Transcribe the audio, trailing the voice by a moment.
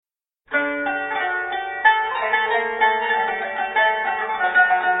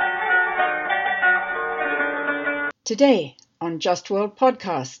Today on Just World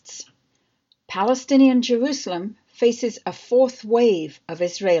Podcasts, Palestinian Jerusalem faces a fourth wave of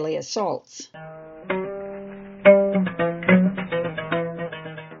Israeli assaults.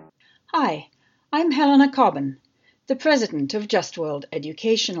 Hi, I'm Helena Cobban, the president of Just World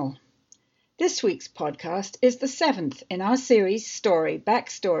Educational. This week's podcast is the seventh in our series Story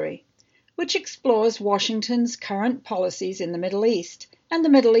Backstory, which explores Washington's current policies in the Middle East and the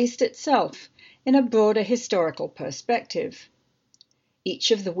Middle East itself in a broader historical perspective.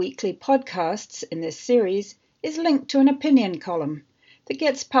 Each of the weekly podcasts in this series is linked to an opinion column that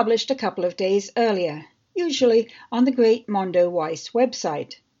gets published a couple of days earlier, usually on the great Mondo Weiss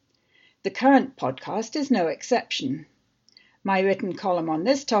website. The current podcast is no exception. My written column on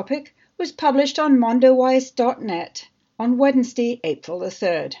this topic was published on mondoweiss.net on Wednesday, April the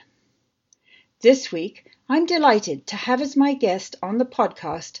 3rd. This week, I'm delighted to have as my guest on the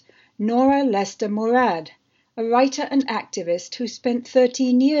podcast Noura Lester Mourad, a writer and activist who spent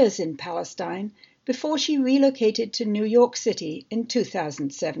 13 years in Palestine before she relocated to New York City in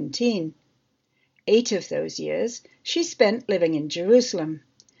 2017. 8 of those years she spent living in Jerusalem,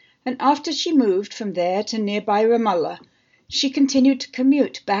 and after she moved from there to nearby Ramallah, she continued to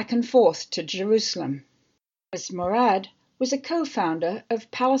commute back and forth to Jerusalem. Ms. Mourad was a co-founder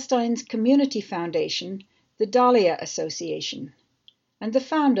of Palestine's community foundation, the Dalia Association, and the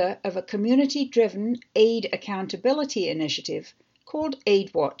founder of a community-driven aid accountability initiative called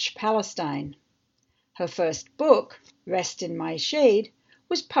AidWatch Palestine. Her first book, Rest in My Shade,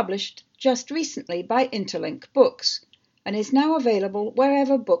 was published just recently by Interlink Books and is now available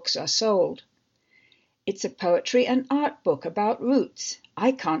wherever books are sold. It's a poetry and art book about roots.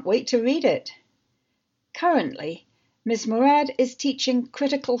 I can't wait to read it. Currently, Ms. Mourad is teaching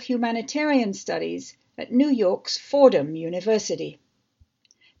critical humanitarian studies at New York's Fordham University.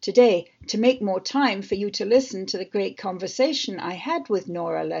 Today, to make more time for you to listen to the great conversation I had with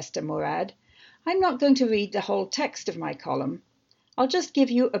Noura Lester Mourad, I'm not going to read the whole text of my column. I'll just give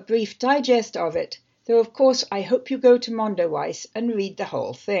you a brief digest of it, though of course I hope you go to Mondo Weiss and read the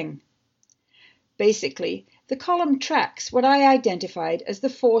whole thing. Basically, the column tracks what I identified as the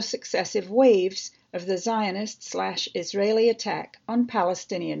 4 successive waves of the Zionist/Israeli attack on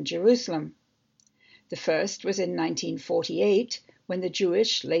Palestinian Jerusalem. The first was in 1948, when the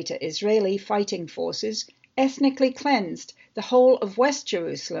Jewish, later Israeli, fighting forces ethnically cleansed the whole of West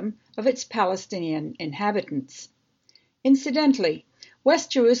Jerusalem of its Palestinian inhabitants. Incidentally, West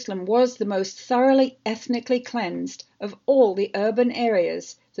Jerusalem was the most thoroughly ethnically cleansed of all the urban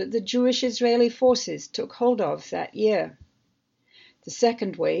areas that the Jewish Israeli forces took hold of that year. The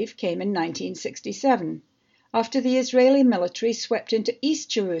second wave came in 1967, after the Israeli military swept into East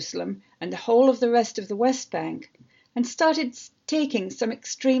Jerusalem and the whole of the rest of the West Bank, and started taking some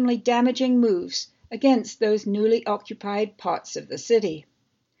extremely damaging moves against those newly occupied parts of the city.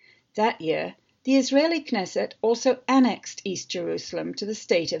 That year, the Israeli Knesset also annexed East Jerusalem to the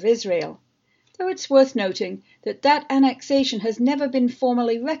State of Israel, though it's worth noting that that annexation has never been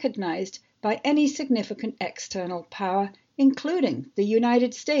formally recognized by any significant external power, including the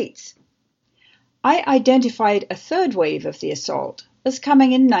United States. I identified a third wave of the assault as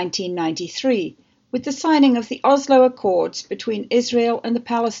coming in 1993, with the signing of the Oslo Accords between Israel and the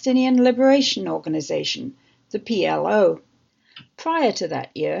Palestinian Liberation Organization, the PLO. Prior to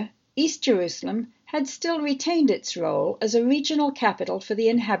that year, East Jerusalem had still retained its role as a regional capital for the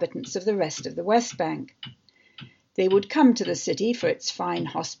inhabitants of the rest of the West Bank. They would come to the city for its fine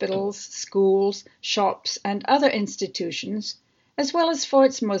hospitals, schools, shops, and other institutions, as well as for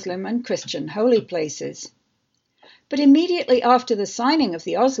its Muslim and Christian holy places. But immediately after the signing of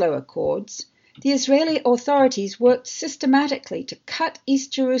the Oslo Accords, the Israeli authorities worked systematically to cut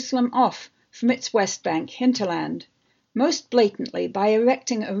East Jerusalem off from its West Bank hinterland, most blatantly by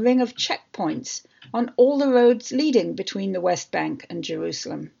erecting a ring of checkpoints on all the roads leading between the West Bank and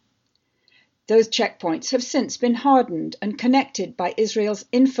Jerusalem. Those checkpoints have since been hardened and connected by Israel's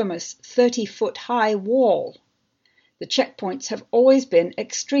infamous 30-foot-high wall. The checkpoints have always been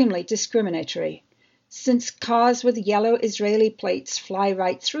extremely discriminatory, since cars with yellow Israeli plates fly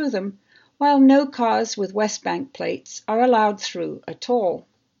right through them, while no cars with West Bank plates are allowed through at all.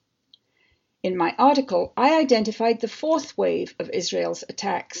 In my article, I identified the fourth wave of Israel's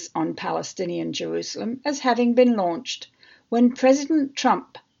attacks on Palestinian Jerusalem as having been launched when President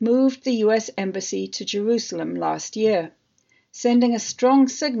Trump moved the U.S. Embassy to Jerusalem last year, sending a strong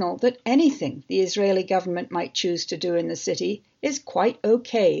signal that anything the Israeli government might choose to do in the city is quite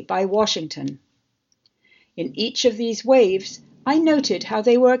okay by Washington. In each of these waves, I noted how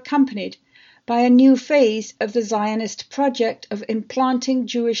they were accompanied by a new phase of the Zionist project of implanting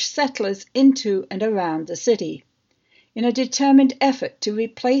Jewish settlers into and around the city, in a determined effort to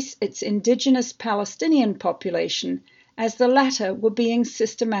replace its indigenous Palestinian population as the latter were being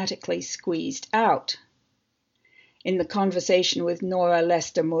systematically squeezed out. In the conversation with Nora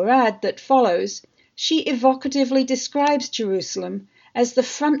Lester Murad that follows, she evocatively describes Jerusalem as the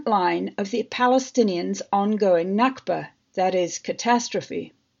front line of the Palestinians' ongoing Nakba, that is,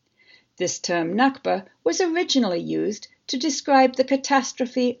 catastrophe. This term Nakba was originally used to describe the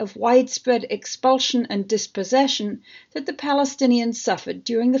catastrophe of widespread expulsion and dispossession that the Palestinians suffered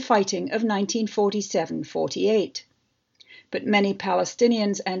during the fighting of 1947-48. But many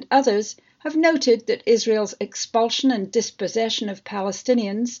Palestinians and others have noted that Israel's expulsion and dispossession of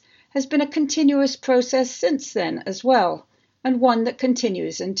Palestinians has been a continuous process since then as well, and one that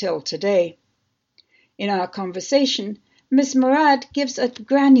continues until today. In our conversation, Ms. Murad gives a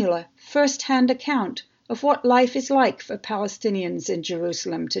granular, first-hand account of what life is like for Palestinians in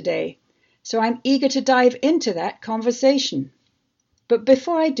Jerusalem today, so I'm eager to dive into that conversation. But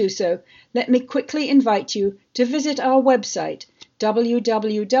before I do so, let me quickly invite you to visit our website,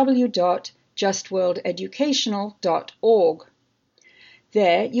 www.justworldeducational.org.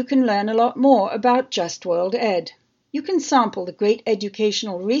 There you can learn a lot more about Just World Ed. You can sample the great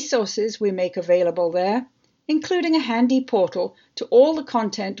educational resources we make available there, including a handy portal to all the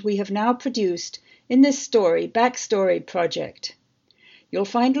content we have now produced in this Backstory project. You'll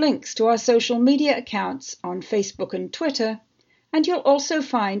find links to our social media accounts on Facebook and Twitter, and you'll also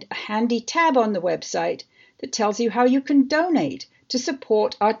find a handy tab on the website that tells you how you can donate to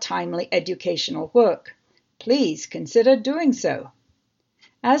support our timely educational work. Please consider doing so.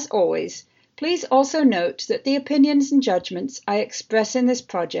 As always, please also note that the opinions and judgments I express in this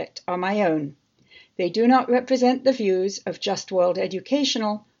project are my own. They do not represent the views of Just World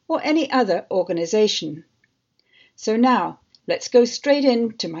Educational or any other organization. So now, let's go straight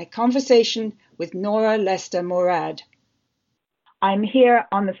into my conversation with Nora Lester Murad. I'm here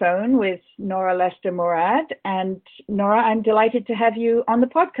on the phone with Nora Lester Murad, and Nora, I'm delighted to have you on the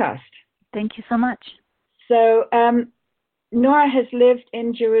podcast. Thank you so much. So, Nora has lived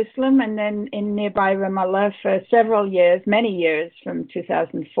in Jerusalem and then in nearby Ramallah for several years, many years, from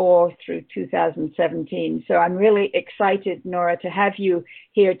 2004 through 2017. So I'm really excited, Nora, to have you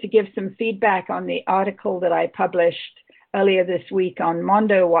here to give some feedback on the article that I published earlier this week on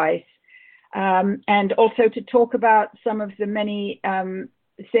Mondoweiss, and also to talk about some of the many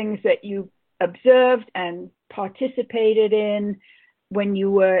things that you observed and participated in when you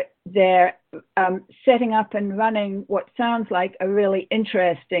were there, setting up and running what sounds like a really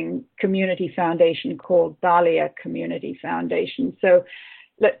interesting community foundation called Dalia Community Foundation. So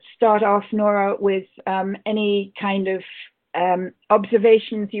let's start off, Nora, with any kind of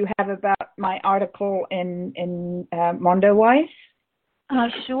observations you have about my article in Mondoweiss.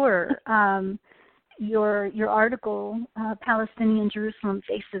 Sure. Your article, Palestinian Jerusalem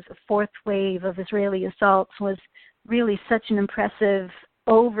Faces a Fourth Wave of Israeli Assaults, was really such an impressive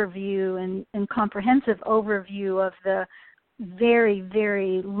overview and comprehensive overview of the very,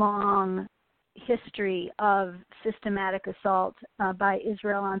 very long history of systematic assault by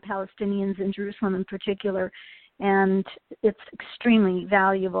Israel on Palestinians in Jerusalem in particular, and it's extremely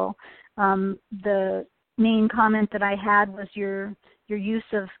valuable. The main comment that I had was your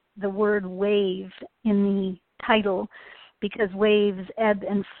use of the word wave in the title, because waves ebb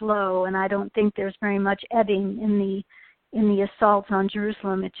and flow, and I don't think there's very much ebbing in the assaults on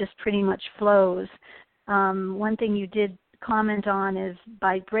Jerusalem. It just pretty much flows. One thing you did comment on is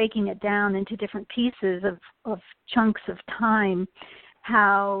by breaking it down into different pieces of chunks of time,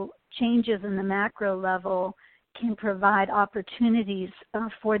 how changes in the macro level can provide opportunities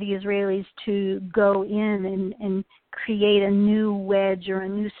for the Israelis to go in and create a new wedge or a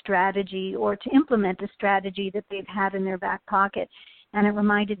new strategy, or to implement a strategy that they've had in their back pocket. And it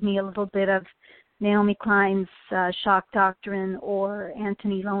reminded me a little bit of Naomi Klein's shock doctrine or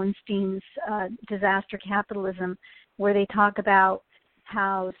Anthony Lowenstein's disaster capitalism, where they talk about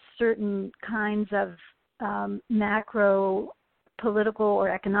how certain kinds of macro political or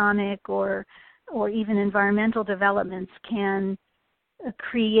economic or even environmental developments can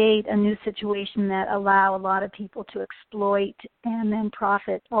create a new situation that allow a lot of people to exploit and then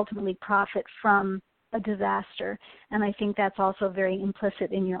ultimately profit from a disaster. And I think that's also very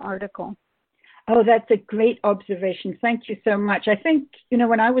implicit in your article. Oh, that's a great observation. Thank you so much. I think,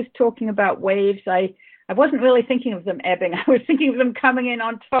 when I was talking about waves, I wasn't really thinking of them ebbing. I was thinking of them coming in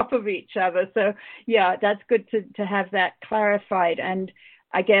on top of each other. So, yeah, that's good to have that clarified. And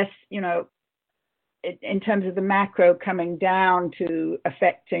I guess, in terms of the macro coming down to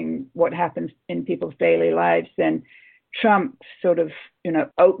affecting what happens in people's daily lives, then Trump sort of,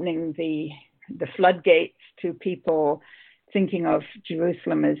 opening the floodgates to people thinking of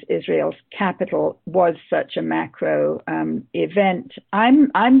Jerusalem as Israel's capital was such a macro event.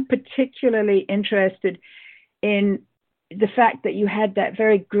 I'm particularly interested in the fact that you had that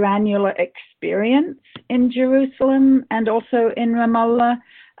very granular experience in Jerusalem and also in Ramallah.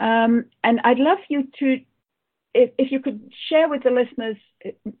 And I'd love you to, if you could share with the listeners,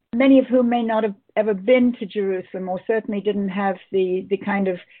 many of whom may not have ever been to Jerusalem or certainly didn't have the kind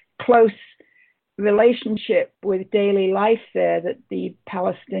of close relationship with daily life there that the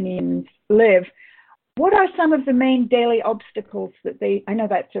Palestinians live. What are some of the main daily obstacles that I know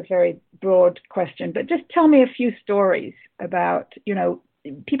that's a very broad question, but just tell me a few stories about,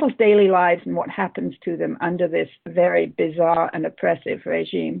 people's daily lives and what happens to them under this very bizarre and oppressive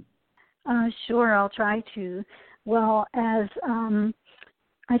regime. Sure, I'll try to. Well, as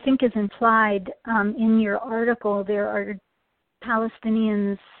I think is implied in your article, there are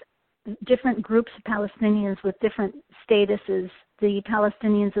Palestinians, different groups of Palestinians with different statuses. The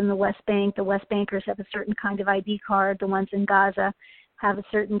Palestinians in the West Bank, the West Bankers have a certain kind of ID card. The ones in Gaza have a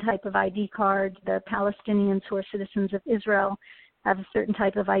certain type of ID card. The Palestinians who are citizens of Israel have a certain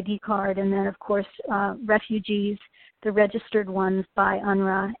type of ID card. And then, of course, refugees, the registered ones by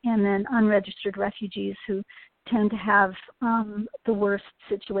UNRWA, and then unregistered refugees who tend to have the worst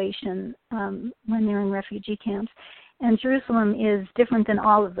situation when they're in refugee camps. And Jerusalem is different than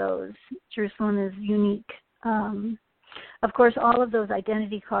all of those. Jerusalem is unique. Of course, all of those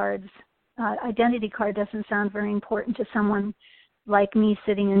identity cards, identity card doesn't sound very important to someone like me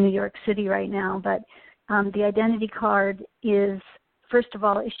sitting in New York City right now, but the identity card is, first of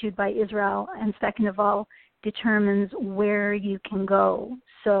all, issued by Israel, and second of all, determines where you can go.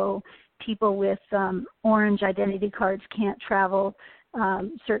 So people with orange identity cards can't travel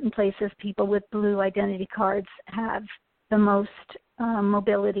certain places. People with blue identity cards have the most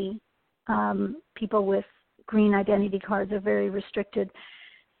mobility. People with green identity cards are very restricted.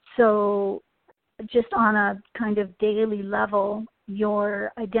 So just on a kind of daily level,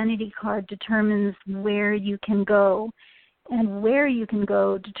 your identity card determines where you can go, and where you can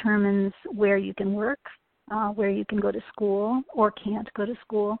go determines where you can work, where you can go to school or can't go to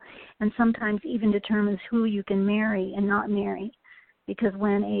school, and sometimes even determines who you can marry and not marry. Because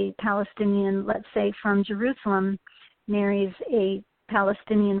when a Palestinian, let's say from Jerusalem, marries a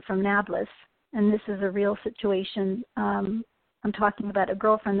Palestinian from Nablus, and this is a real situation, I'm talking about a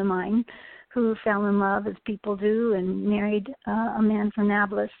girlfriend of mine who fell in love, as people do, and married a man from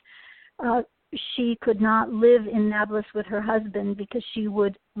Nablus. She could not live in Nablus with her husband because she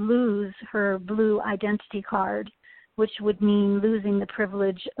would lose her blue identity card, which would mean losing the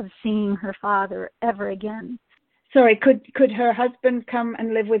privilege of seeing her father ever again. Sorry, could her husband come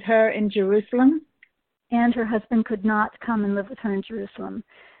and live with her in Jerusalem? And her husband could not come and live with her in Jerusalem.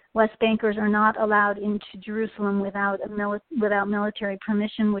 West Bankers are not allowed into Jerusalem without military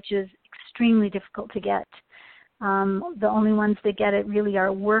permission, which is extremely difficult to get. The only ones that get it really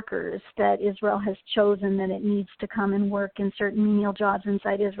are workers that Israel has chosen that it needs to come and work in certain menial jobs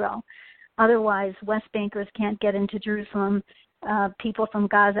inside Israel. Otherwise, West Bankers can't get into Jerusalem. People from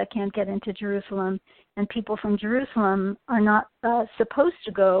Gaza can't get into Jerusalem. And people from Jerusalem are not supposed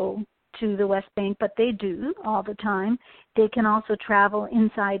to go to the West Bank, but they do all the time. They can also travel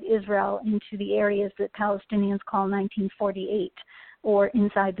inside Israel into the areas that Palestinians call 1948 or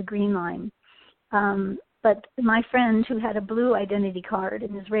inside the Green Line. But my friend who had a blue identity card,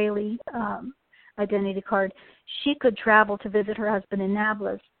 an Israeli identity card, she could travel to visit her husband in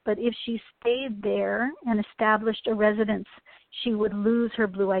Nablus, but if she stayed there and established a residence, she would lose her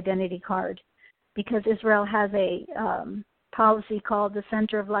blue identity card because Israel has a policy called the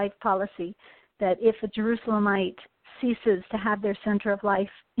Center of Life policy, that if a Jerusalemite ceases to have their center of life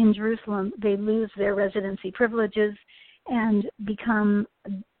in Jerusalem, they lose their residency privileges and become,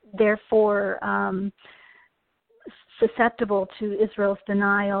 therefore, susceptible to Israel's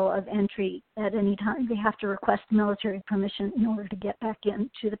denial of entry at any time. They have to request military permission in order to get back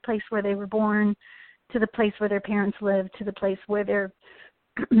into the place where they were born, to the place where their parents lived, to the place where their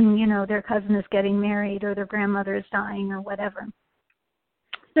their cousin is getting married or their grandmother is dying or whatever.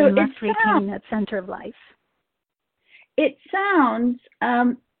 So they must retain that center of life. It sounds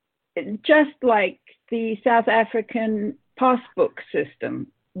just like the South African passbook system,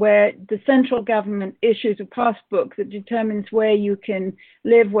 where the central government issues a passbook that determines where you can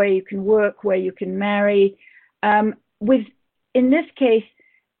live, where you can work, where you can marry. In this case,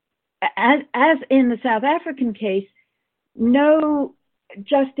 as in the South African case, no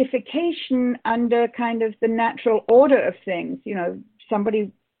justification under kind of the natural order of things.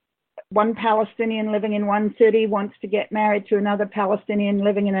 Somebody one Palestinian living in one city wants to get married to another Palestinian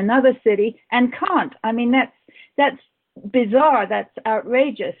living in another city and can't. I mean, that's bizarre. That's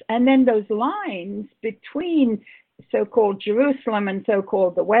outrageous. And then those lines between so-called Jerusalem and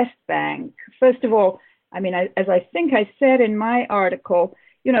so-called the West Bank. First of all, I mean, as I think I said in my article,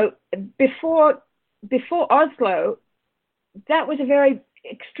 you know, before Oslo, that was a very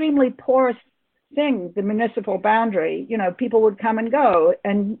extremely porous thing, the municipal boundary. You know, people would come and go,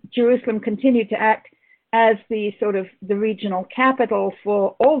 and Jerusalem continued to act as the sort of the regional capital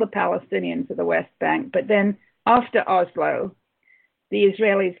for all the Palestinians of the West Bank. But then after Oslo, the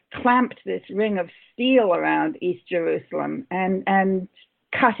Israelis clamped this ring of steel around East Jerusalem and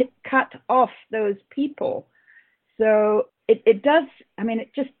cut off those people. So it does, I mean,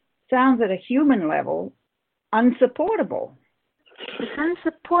 it just sounds at a human level unsupportable. It's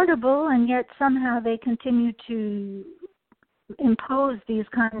unsupportable, and yet somehow they continue to impose these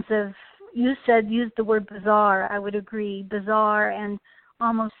kinds of, you used the word bizarre, I would agree, bizarre and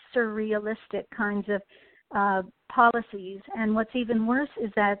almost surrealistic kinds of policies. And what's even worse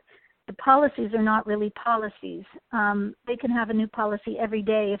is that the policies are not really policies. They can have a new policy every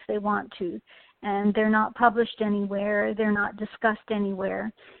day if they want to, and they're not published anywhere, they're not discussed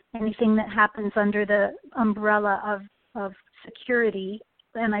anywhere. Anything that happens under the umbrella of security,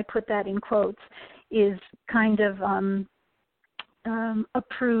 and I put that in quotes, is kind of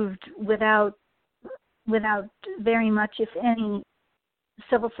approved without very much, if any,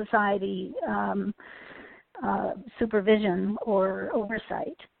 civil society supervision or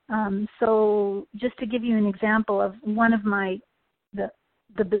oversight. So just to give you an example of one of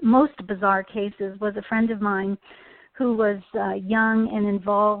the most bizarre cases was a friend of mine who was young and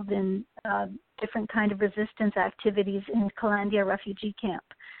involved in different kind of resistance activities in Kalandia refugee camp.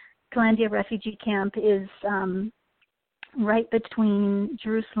 Kalandia refugee camp is right between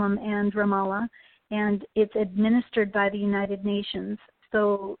Jerusalem and Ramallah, and it's administered by the United Nations.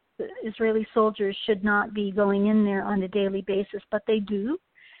 So Israeli soldiers should not be going in there on a daily basis, but they do.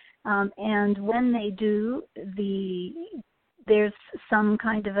 And when they do, there's some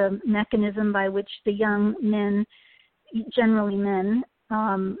kind of a mechanism by which the young men, generally men,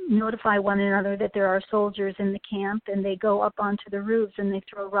 notify one another that there are soldiers in the camp, and they go up onto the roofs and they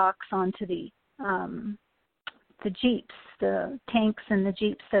throw rocks onto the jeeps, the tanks and the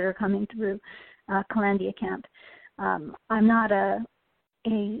jeeps that are coming through Kalandia camp. I'm not a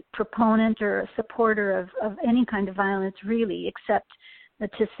proponent or a supporter of any kind of violence, really, except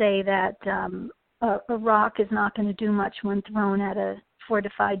to say that a rock is not going to do much when thrown at a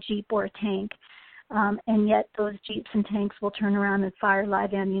fortified jeep or a tank. And yet those jeeps and tanks will turn around and fire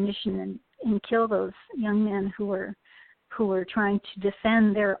live ammunition and kill those young men who were trying to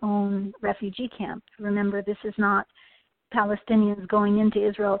defend their own refugee camp. Remember, this is not Palestinians going into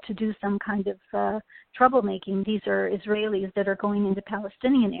Israel to do some kind of troublemaking. These are Israelis that are going into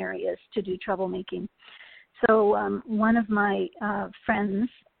Palestinian areas to do troublemaking. So one of my friends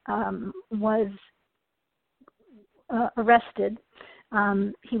was arrested.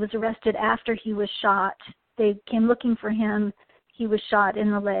 He was arrested after he was shot. They came looking for him. He was shot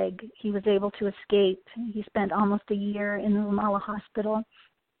in the leg. He was able to escape. He spent almost a year in the Ramallah hospital.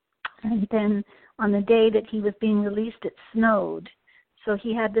 And then on the day that he was being released, it snowed. So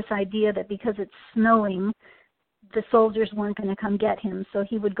he had this idea that because it's snowing, the soldiers weren't going to come get him. So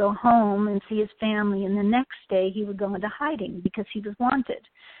he would go home and see his family, and the next day he would go into hiding because he was wanted.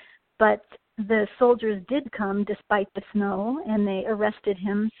 But the soldiers did come despite the snow, and they arrested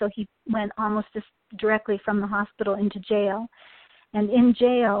him. So he went almost directly from the hospital into jail. And in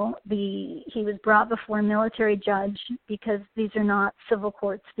jail, he was brought before a military judge, because these are not civil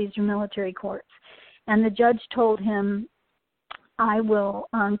courts, these are military courts. And the judge told him, I will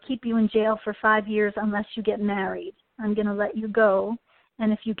keep you in jail for 5 years unless you get married. I'm going to let you go,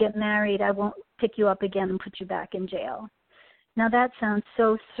 and if you get married, I won't pick you up again and put you back in jail. Now that sounds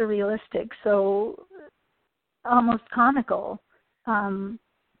so surrealistic, so almost comical,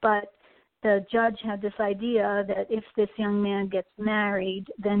 but the judge had this idea that if this young man gets married,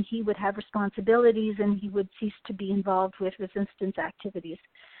 then he would have responsibilities and he would cease to be involved with resistance activities,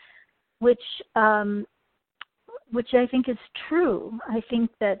 which I think is true. I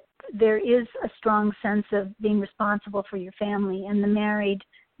think that there is a strong sense of being responsible for your family, and the married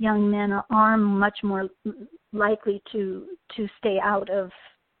young men are much more likely to stay out of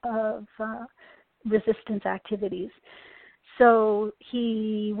resistance activities. So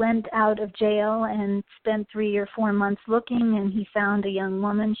he went out of jail and spent 3 or 4 months looking, and he found a young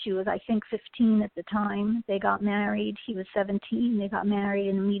woman. She was, I think, 15 at the time. They got married. He was 17. They got married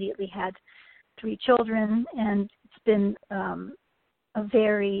and immediately had 3 children. And it's been a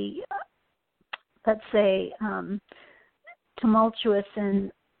very let's say, tumultuous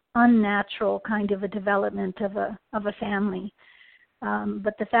and unnatural kind of a development of a family.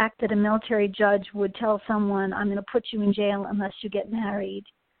 But the fact that a military judge would tell someone, I'm going to put you in jail unless you get married,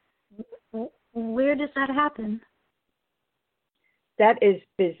 where does that happen? That is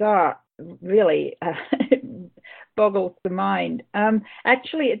bizarre, really. Boggles the mind.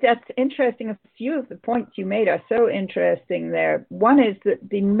 Actually, that's interesting. A few of the points you made are so interesting there. One is that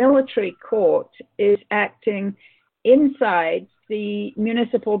the military court is acting inside the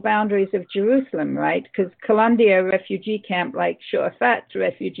municipal boundaries of Jerusalem, right? Because Kalandia refugee camp, like Shurafat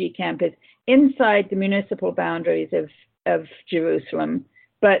refugee camp, is inside the municipal boundaries of Jerusalem.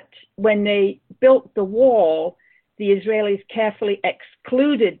 But when they built the wall, the Israelis carefully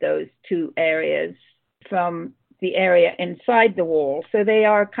excluded those two areas from the area inside the wall. So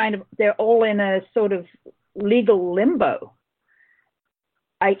they're all in a sort of legal limbo.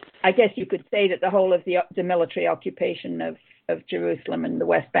 I guess you could say that the whole of the military occupation of Jerusalem and the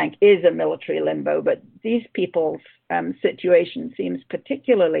West Bank is a military limbo, but these people's situation seems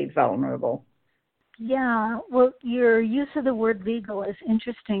particularly vulnerable. Yeah, well, your use of the word legal is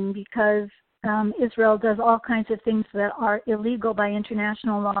interesting because Israel does all kinds of things that are illegal by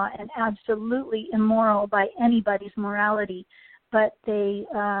international law and absolutely immoral by anybody's morality, but they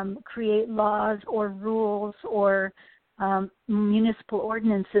create laws or rules or municipal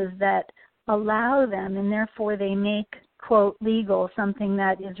ordinances that allow them, and therefore they make, quote, legal something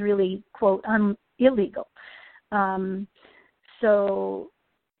that is really, quote, illegal. So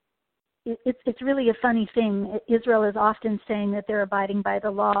it's really a funny thing. Israel is often saying that they're abiding by the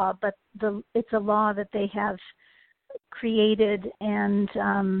law, but it's a law that they have created and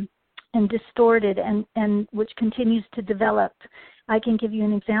distorted and which continues to develop. I can give you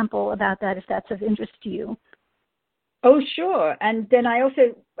an example about that if that's of interest to you. Oh, sure. And then I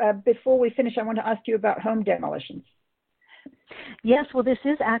also, before we finish, I want to ask you about home demolitions. Yes, well, this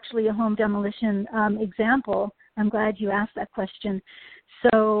is actually a home demolition example. I'm glad you asked that question.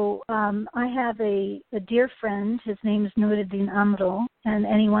 So I have a dear friend. His name is Nuruddin Amro, and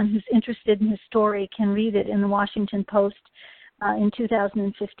anyone who's interested in his story can read it in the Washington Post. In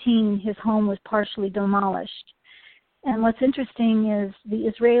 2015, his home was partially demolished. And what's interesting is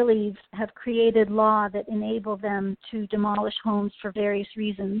the Israelis have created law that enable them to demolish homes for various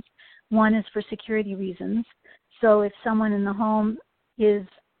reasons. One is for security reasons. So if someone in the home is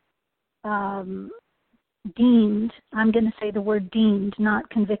deemed, I'm going to say the word deemed, not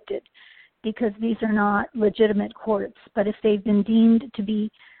convicted, because these are not legitimate courts, but if they've been deemed to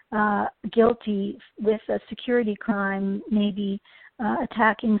be guilty with a security crime, maybe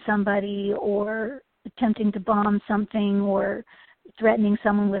attacking somebody or attempting to bomb something or threatening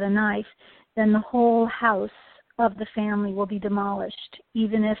someone with a knife, then the whole house of the family will be demolished,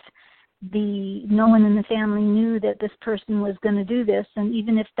 even if no one in the family knew that this person was going to do this, and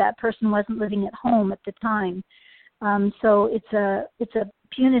even if that person wasn't living at home at the time. So it's a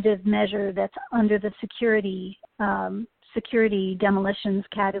punitive measure that's under the security demolitions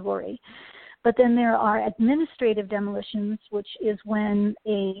category. But then there are administrative demolitions, which is when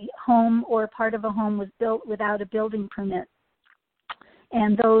a home or part of a home was built without a building permit.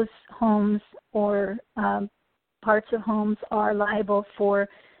 And those homes or parts of homes are liable for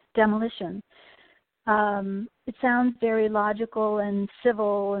demolition. It sounds very logical and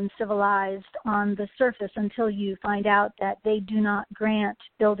civil and civilized on the surface until you find out that they do not grant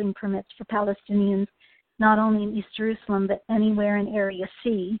building permits for Palestinians, not only in East Jerusalem, but anywhere in Area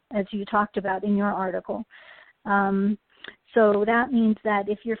C, as you talked about in your article. So that means that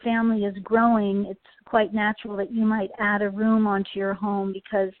if your family is growing, it's quite natural that you might add a room onto your home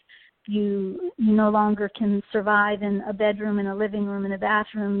because you no longer can survive in a bedroom and a living room and a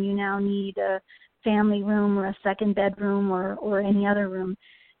bathroom. You now need a family room or a second bedroom or any other room.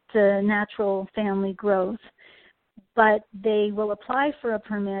 It's a natural family growth. But they will apply for a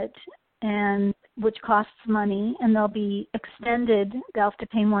permit, and which costs money, and they'll be extended. They'll have to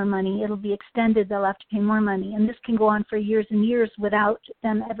pay more money. It'll be extended. They'll have to pay more money. And this can go on for years and years without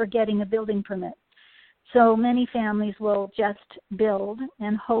them ever getting a building permit. So many families will just build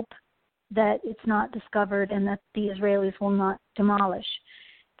and hope that it's not discovered and that the Israelis will not demolish.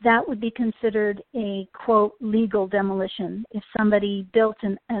 That would be considered a, quote, legal demolition. If somebody built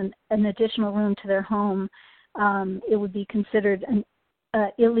an additional room to their home, it would be considered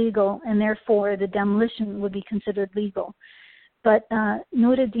illegal, and therefore the demolition would be considered legal. But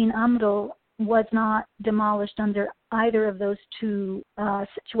Nuruddin Amro was not demolished under either of those two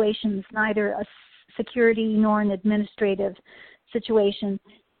situations, neither a security nor an administrative situation.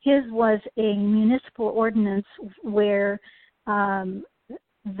 His was a municipal ordinance where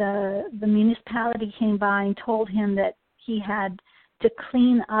the municipality came by and told him that he had to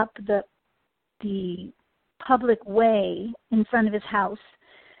clean up the public way in front of his house.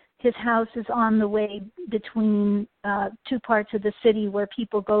 His house is on the way between two parts of the city where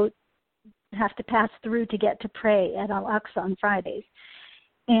people have to pass through to get to pray at Al-Aqsa on Fridays.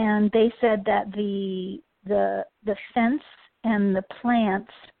 And they said that the fence and the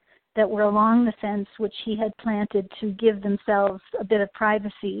plants that were along the fence, which he had planted to give themselves a bit of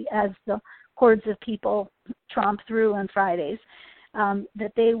privacy as the hordes of people tromp through on Fridays,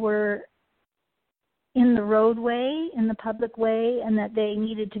 that they were in the roadway, in the public way, and that they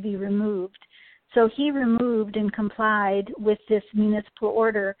needed to be removed. So he removed and complied with this municipal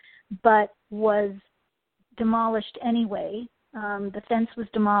order, but was demolished anyway. The fence was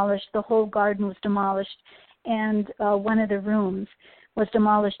demolished, the whole garden was demolished, and one of the rooms was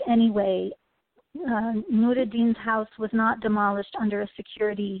demolished anyway. Nuruddin's house was not demolished under a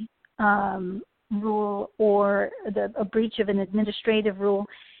security rule or a breach of an administrative rule.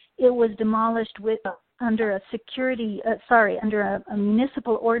 It was demolished under a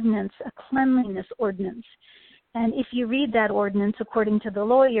municipal ordinance, a cleanliness ordinance. And if you read that ordinance, according to the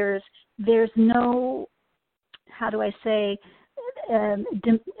lawyers, there's no,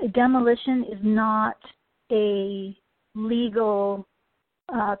 demolition is not a legal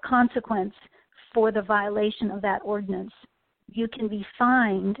consequence for the violation of that ordinance. You can be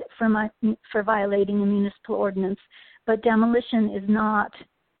fined for violating a municipal ordinance, but demolition is not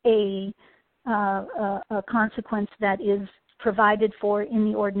a consequence that is provided for in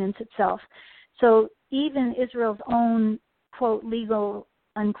the ordinance itself. So even Israel's own, quote, legal,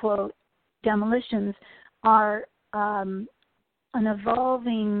 unquote, demolitions are an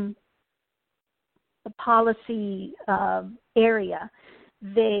evolving policy area.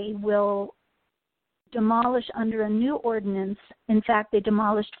 They will demolish under a new ordinance. In fact, they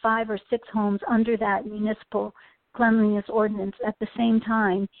demolished 5 or 6 homes under that municipal cleanliness ordinance at the same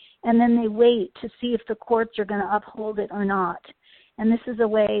time, and then they wait to see if the courts are going to uphold it or not. And this is a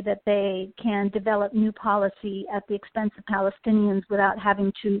way that they can develop new policy at the expense of Palestinians without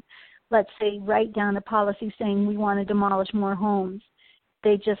having to, let's say, write down a policy saying we want to demolish more homes.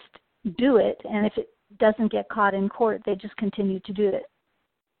 They just do it, and if it doesn't get caught in court, they just continue to do it.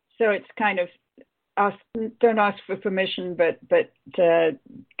 So it's kind of don't ask for permission, but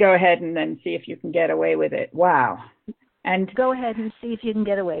go ahead and then see if you can get away with it. Wow. And go ahead and see if you can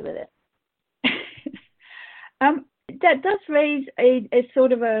get away with it. That does raise a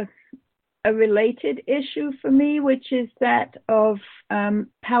sort of a related issue for me, which is that of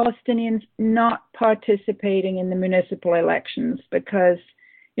Palestinians not participating in the municipal elections, because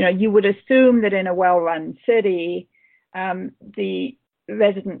you would assume that in a well-run city, the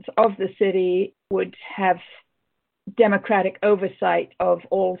residents of the city would have democratic oversight of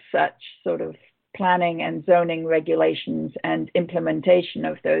all such sort of planning and zoning regulations and implementation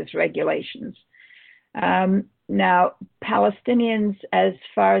of those regulations. Now, Palestinians, as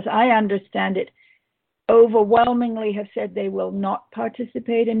far as I understand it, overwhelmingly have said they will not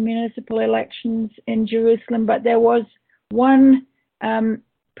participate in municipal elections in Jerusalem, but there was one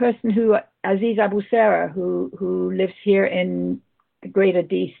person Aziz Abu Sarah, who lives here in the greater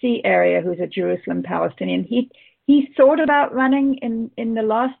DC area, who's a Jerusalem Palestinian. He thought about running in the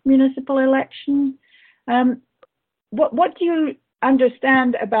last municipal election. What do you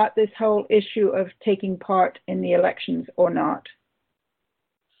understand about this whole issue of taking part in the elections or not?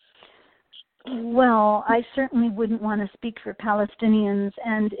 Well, I certainly wouldn't want to speak for Palestinians,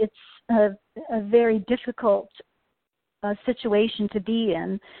 and it's a very difficult situation to be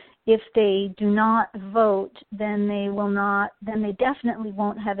in. If they do not vote, then they definitely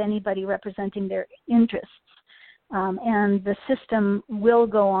won't have anybody representing their interests. And the system will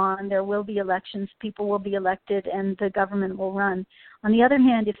go on. There will be elections, people will be elected, and the government will run. On the other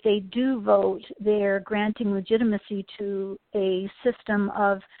hand, if they do vote, they're granting legitimacy to a system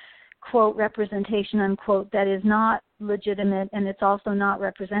of, quote, representation, unquote, that is not legitimate, and it's also not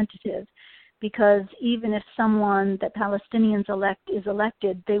representative. Because even if someone that Palestinians elect is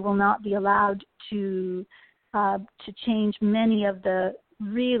elected, they will not be allowed to change many of the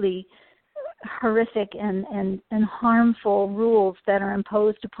really horrific and harmful rules that are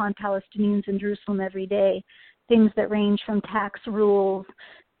imposed upon Palestinians in Jerusalem every day. Things that range from tax rules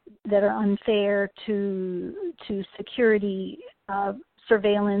that are unfair to security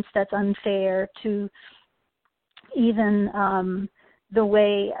surveillance that's unfair, to even the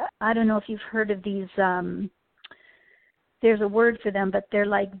way, I don't know if you've heard of these, there's a word for them, but they're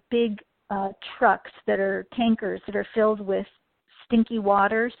like big trucks that are tankers that are filled with stinky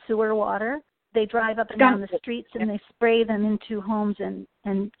water, sewer water. They drive up and down the streets and they spray them into homes and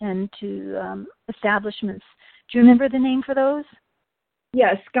to establishments. Do you remember the name for those?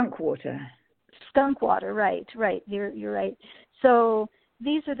 Yeah, skunk water. Skunk water, right. You're right. So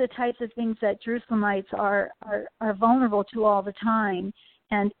these are the types of things that Jerusalemites are vulnerable to all the time.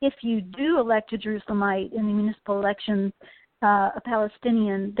 And if you do elect a Jerusalemite in the municipal election, a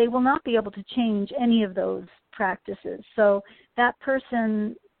Palestinian, they will not be able to change any of those practices. So that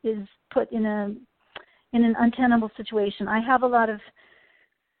person is put in an untenable situation. I have a lot of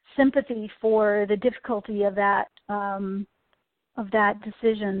sympathy for the difficulty of that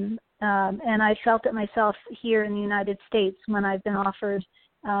decision, and I felt it myself here in the United States when I've been offered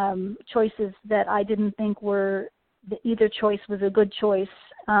choices that I didn't think either choice was a good choice.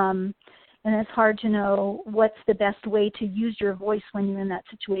 And it's hard to know what's the best way to use your voice when you're in that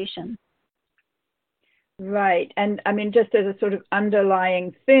situation. Right. And I mean, just as a sort of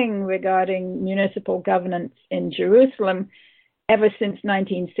underlying thing regarding municipal governance in Jerusalem, ever since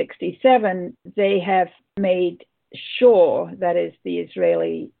 1967, they have made sure, that is, the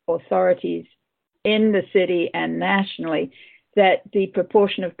Israeli authorities in the city and nationally, that the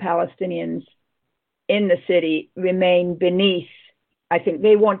proportion of Palestinians in the city remain beneath, I think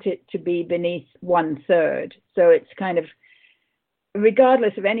they want it to be beneath 1/3. So it's kind of,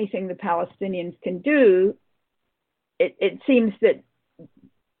 regardless of anything the Palestinians can do, it seems that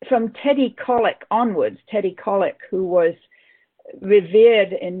from Teddy Kollek onwards, Teddy Kollek, who was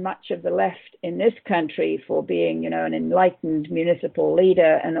revered in much of the left in this country for being, an enlightened municipal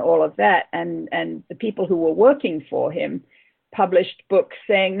leader and all of that, and the people who were working for him published books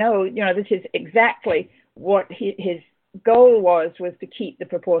saying, no, this is exactly what his goal was to keep the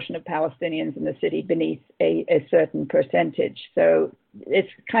proportion of Palestinians in the city beneath a certain percentage. So it's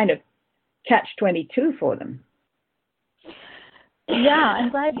kind of catch-22 for them. Yeah,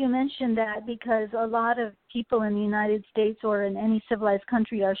 I'm glad you mentioned that, because a lot of people in the United States or in any civilized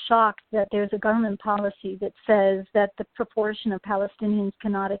country are shocked that there's a government policy that says that the proportion of Palestinians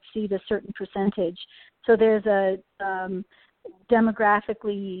cannot exceed a certain percentage. So there's a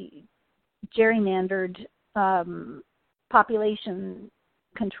demographically gerrymandered population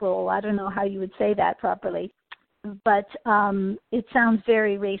control. I don't know how you would say that properly. But it sounds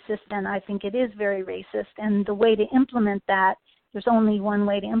very racist, and I think it is very racist. And the way to implement that, there's only one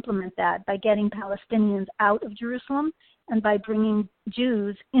way to implement that, by getting Palestinians out of Jerusalem and by bringing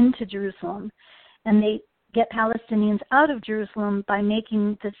Jews into Jerusalem. And they get Palestinians out of Jerusalem by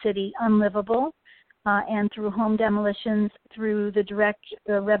making the city unlivable, and through home demolitions, through the direct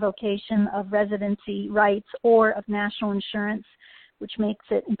revocation of residency rights or of national insurance, which makes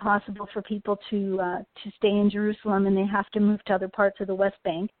it impossible for people to stay in Jerusalem, and they have to move to other parts of the West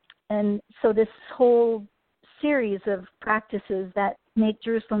Bank. And so this whole series of practices that make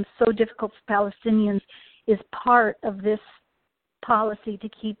Jerusalem so difficult for Palestinians is part of this policy to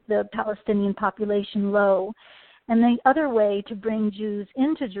keep the Palestinian population low. And the other way to bring Jews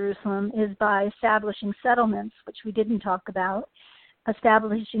into Jerusalem is by establishing settlements, which we didn't talk about,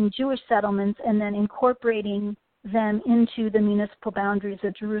 establishing Jewish settlements and then incorporating them into the municipal boundaries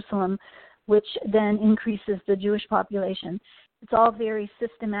of Jerusalem, which then increases the Jewish population. It's all very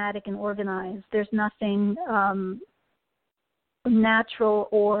systematic and organized. There's nothing natural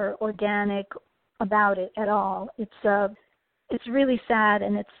or organic about it at all. It's really sad,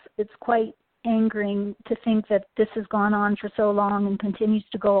 and it's quite angering to think that this has gone on for so long and continues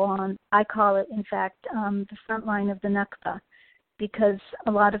to go on. I call it, in fact, the front line of the Nakba, because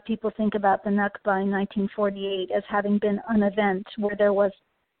a lot of people think about the Nakba in 1948 as having been an event where there was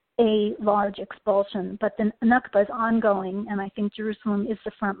a large expulsion. But the Nakba is ongoing, and I think Jerusalem is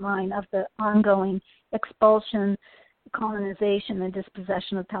the front line of the ongoing expulsion, colonization, and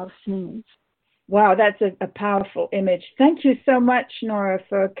dispossession of Palestinians. Wow, that's a powerful image. Thank you so much, Nora,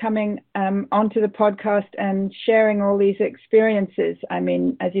 for coming onto the podcast and sharing all these experiences. I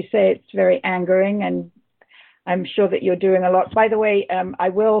mean, as you say, it's very angering, and I'm sure that you're doing a lot. By the way, I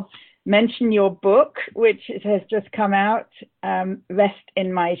will mention your book, which has just come out, Rest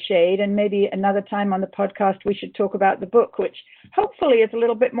in My Shade, and maybe another time on the podcast we should talk about the book, which hopefully is a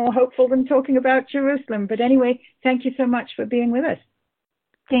little bit more hopeful than talking about Jerusalem. But anyway, thank you so much for being with us.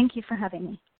 Thank you for having me.